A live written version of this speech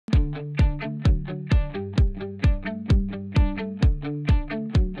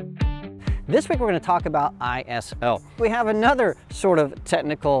This week we're going to talk about ISO. We have another sort of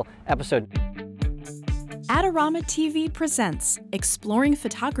technical episode. Adorama TV presents Exploring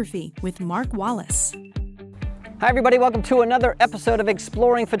Photography with Mark Wallace. Hi everybody, welcome to another episode of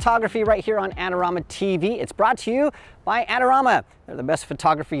Exploring Photography right here on Adorama TV. It's brought to you by Adorama. They're the best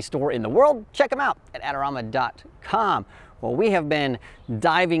photography store in the world. Check them out at adorama.com. Well, we have been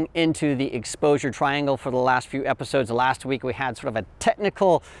diving into the exposure triangle for the last few episodes. Last week we had sort of a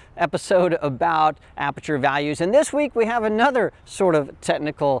technical episode about aperture values, and this week we have another sort of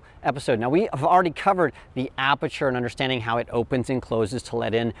technical episode. Now, we have already covered the aperture and understanding how it opens and closes to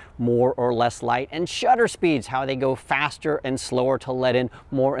let in more or less light, and shutter speeds, how they go faster and slower to let in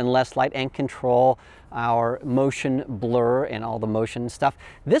more and less light and control our motion blur and all the motion stuff.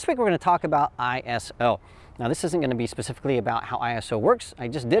 This week we're going to talk about ISO. Now, this isn't going to be specifically about how ISO works. I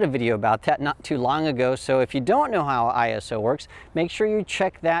just did a video about that not too long ago, so if you don't know how ISO works, make sure you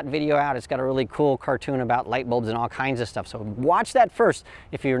check that video out. It's got a really cool cartoon about light bulbs and all kinds of stuff, so watch that first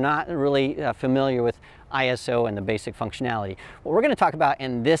if you're not really familiar with ISO and the basic functionality. What we're going to talk about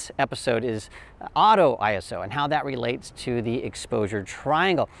in this episode is auto ISO and how that relates to the exposure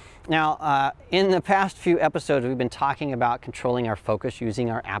triangle. Now, in the past few episodes, we've been talking about controlling our focus using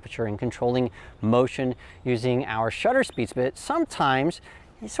our aperture and controlling motion using our shutter speeds, but sometimes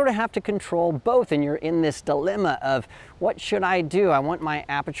you sort of have to control both, and you're in this dilemma of what should I do? I want my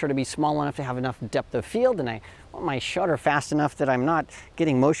aperture to be small enough to have enough depth of field, and I want my shutter fast enough that I'm not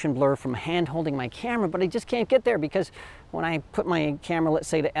getting motion blur from hand holding my camera, but I just can't get there because when I put my camera, let's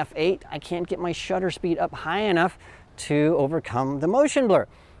say to f8, I can't get my shutter speed up high enough to overcome the motion blur.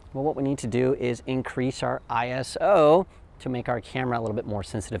 Well, what we need to do is increase our ISO to make our camera a little bit more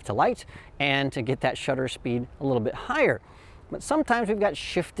sensitive to light and to get that shutter speed a little bit higher. But sometimes we've got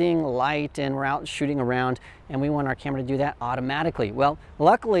shifting light and we're out shooting around and we want our camera to do that automatically. Well,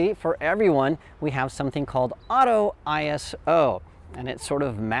 luckily for everyone, we have something called auto ISO, and it's sort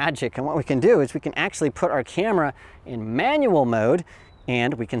of magic. And what we can do is we can actually put our camera in manual mode,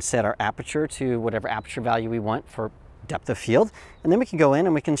 and we can set our aperture to whatever aperture value we want for depth of field, and then we can go in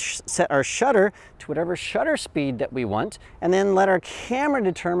and we can set our shutter to whatever shutter speed that we want, and then let our camera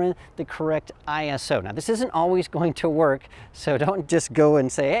determine the correct ISO. Now, this isn't always going to work, so don't just go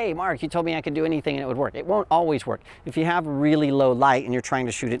and say, hey Mark, you told me I could do anything and it would work. It won't always work. If you have really low light and you're trying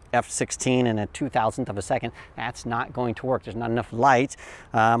to shoot at f16 in a 2,000th of a second, that's not going to work. There's not enough light.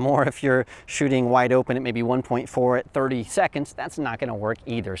 Or if you're shooting wide open at maybe 1.4 at 30 seconds, that's not going to work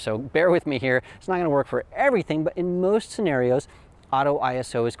either. So bear with me here. It's not going to work for everything, but in most scenarios, auto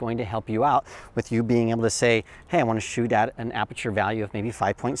ISO is going to help you out with you being able to say, hey, I want to shoot at an aperture value of maybe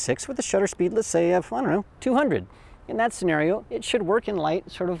 5.6 with a shutter speed, let's say, of, I don't know, 200. In that scenario, it should work in light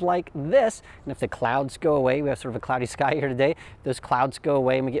sort of like this. And if the clouds go away, we have sort of a cloudy sky here today, if those clouds go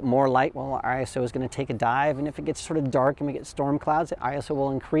away and we get more light, well, our ISO is going to take a dive. And if it gets sort of dark and we get storm clouds, the ISO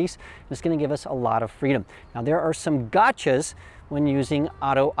will increase. And it's going to give us a lot of freedom. Now, there are some gotchas when using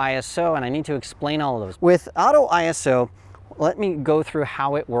auto ISO, and I need to explain all of those. With auto ISO, let me go through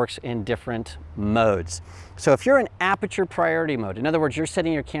how it works in different modes. So if you're in aperture priority mode, in other words, you're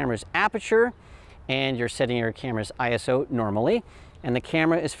setting your camera's aperture and you're setting your camera's ISO normally, and the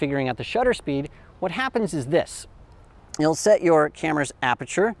camera is figuring out the shutter speed, what happens is this. You'll set your camera's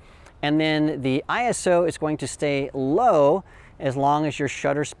aperture, and then the ISO is going to stay low as long as your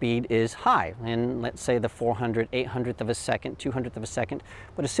shutter speed is high, and let's say the 400, 800th of a second, 200th of a second.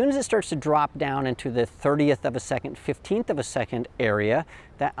 But as soon as it starts to drop down into the 30th of a second, 15th of a second area,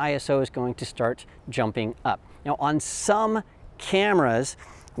 that ISO is going to start jumping up. Now, on some cameras,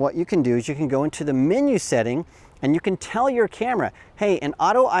 what you can do is you can go into the menu setting and you can tell your camera, hey, in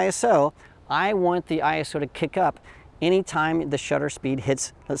auto ISO, I want the ISO to kick up anytime the shutter speed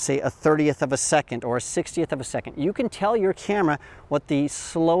hits, let's say, a 30th of a second or a 60th of a second. You can tell your camera what the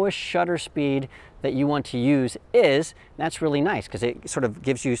slowest shutter speed that you want to use is. That's really nice because it sort of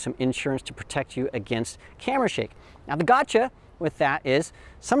gives you some insurance to protect you against camera shake. Now, the gotcha with that is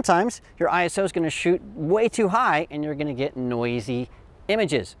sometimes your ISO is going to shoot way too high and you're going to get noisy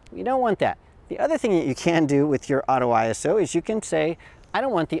images. You don't want that. The other thing that you can do with your auto ISO is you can say, I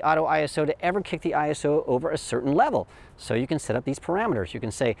don't want the auto ISO to ever kick the ISO over a certain level. So you can set up these parameters. You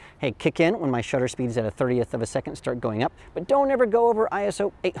can say, hey, kick in when my shutter speed is at a 30th of a second, start going up, but don't ever go over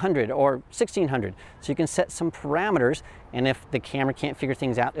ISO 800 or 1600. So you can set some parameters and if the camera can't figure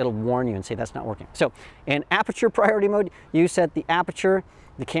things out, it'll warn you and say that's not working. So in aperture priority mode, you set the aperture.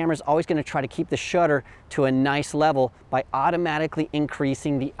 The camera is always going to try to keep the shutter to a nice level by automatically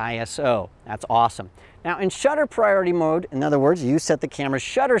increasing the ISO. That's awesome. Now in shutter priority mode, in other words, you set the camera's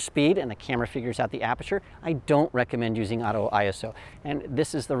shutter speed and the camera figures out the aperture. I don't recommend using auto ISO, and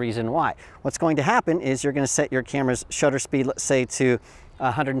this is the reason why. What's going to happen is you're going to set your camera's shutter speed, let's say, to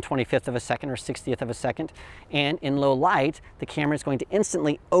 125th of a second or 60th of a second, and in low light the camera is going to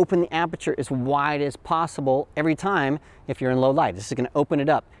instantly open the aperture as wide as possible every time. If you're in low light, this is going to open it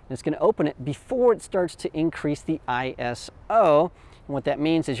up, and it's going to open it before it starts to increase the ISO. And what that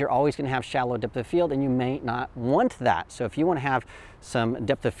means is you're always going to have shallow depth of field, and you may not want that. So if you want to have some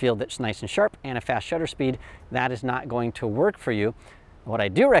depth of field that's nice and sharp and a fast shutter speed, that is not going to work for you. What I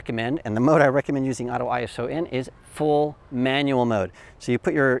do recommend, and the mode I recommend using auto ISO in, is full manual mode. So you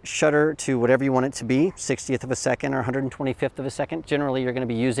put your shutter to whatever you want it to be, 60th of a second or 125th of a second. Generally, you're going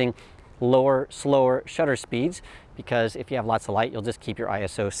to be using lower, slower shutter speeds, because if you have lots of light, you'll just keep your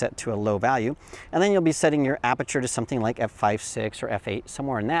ISO set to a low value. And then you'll be setting your aperture to something like f5.6 or f8,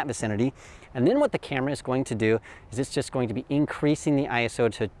 somewhere in that vicinity. And then what the camera is going to do is it's just going to be increasing the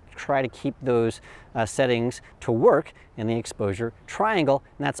ISO to try to keep those settings to work in the exposure triangle.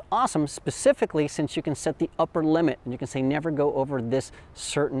 And that's awesome, specifically since you can set the upper limit and you can say never go over this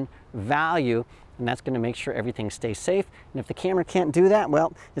certain value, and that's going to make sure everything stays safe. And if the camera can't do that,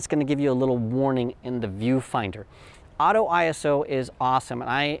 well, it's going to give you a little warning in the viewfinder. Auto ISO is awesome, and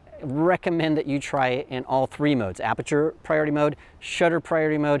I recommend that you try it in all three modes: aperture priority mode, shutter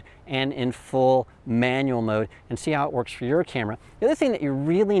priority mode, and in full manual mode, and see how it works for your camera. The other thing that you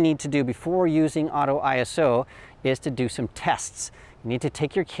really need to do before using auto ISO is to do some tests. You need to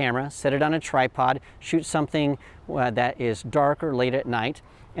take your camera, set it on a tripod, shoot something that is darker late at night,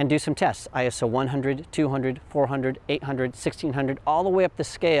 and do some tests. ISO 100, 200, 400, 800, 1600, all the way up the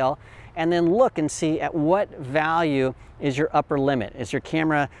scale, and then look and see at what value is your upper limit. Is your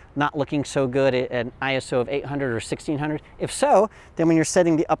camera not looking so good at an ISO of 800 or 1600? If so, then when you're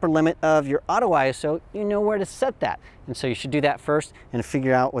setting the upper limit of your auto ISO, you know where to set that. And so you should do that first and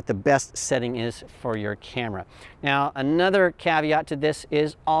figure out what the best setting is for your camera. Now, another caveat to this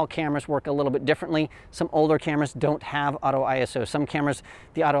is all cameras work a little bit differently. Some older cameras don't have auto ISO. Some cameras,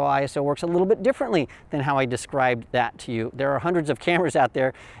 the auto ISO works a little bit differently than how I described that to you. There are hundreds of cameras out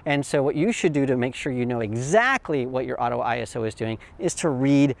there, and so what you should do to make sure you know exactly what your auto ISO is doing is to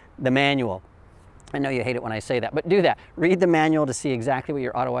read the manual. I know you hate it when I say that, but do that. Read the manual to see exactly what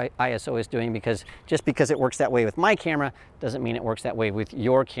your auto ISO is doing, because just because it works that way with my camera doesn't mean it works that way with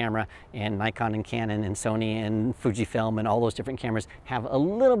your camera. And Nikon and Canon and Sony and Fujifilm and all those different cameras have a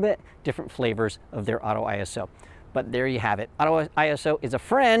little bit different flavors of their auto ISO. But there you have it. Auto ISO is a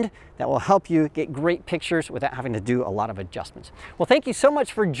friend that will help you get great pictures without having to do a lot of adjustments. Well, thank you so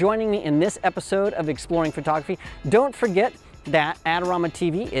much for joining me in this episode of Exploring Photography. Don't forget that Adorama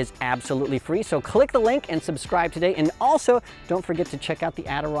TV is absolutely free, so click the link and subscribe today. And also, don't forget to check out the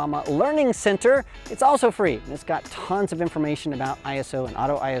Adorama Learning Center. It's also free, and it's got tons of information about ISO and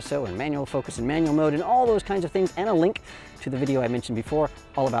auto ISO and manual focus and manual mode and all those kinds of things, and a link to the video I mentioned before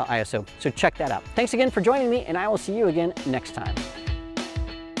all about ISO. So check that out. Thanks again for joining me, and I will see you again next time.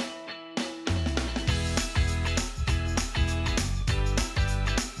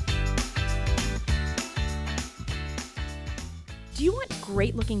 Do you want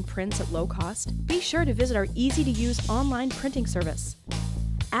great looking prints at low cost? Be sure to visit our easy-to-use online printing service.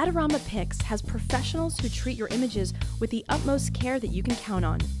 Adorama Pix has professionals who treat your images with the utmost care that you can count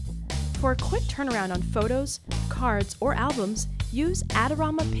on. For a quick turnaround on photos, cards, or albums, use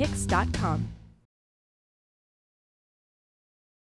adoramapix.com.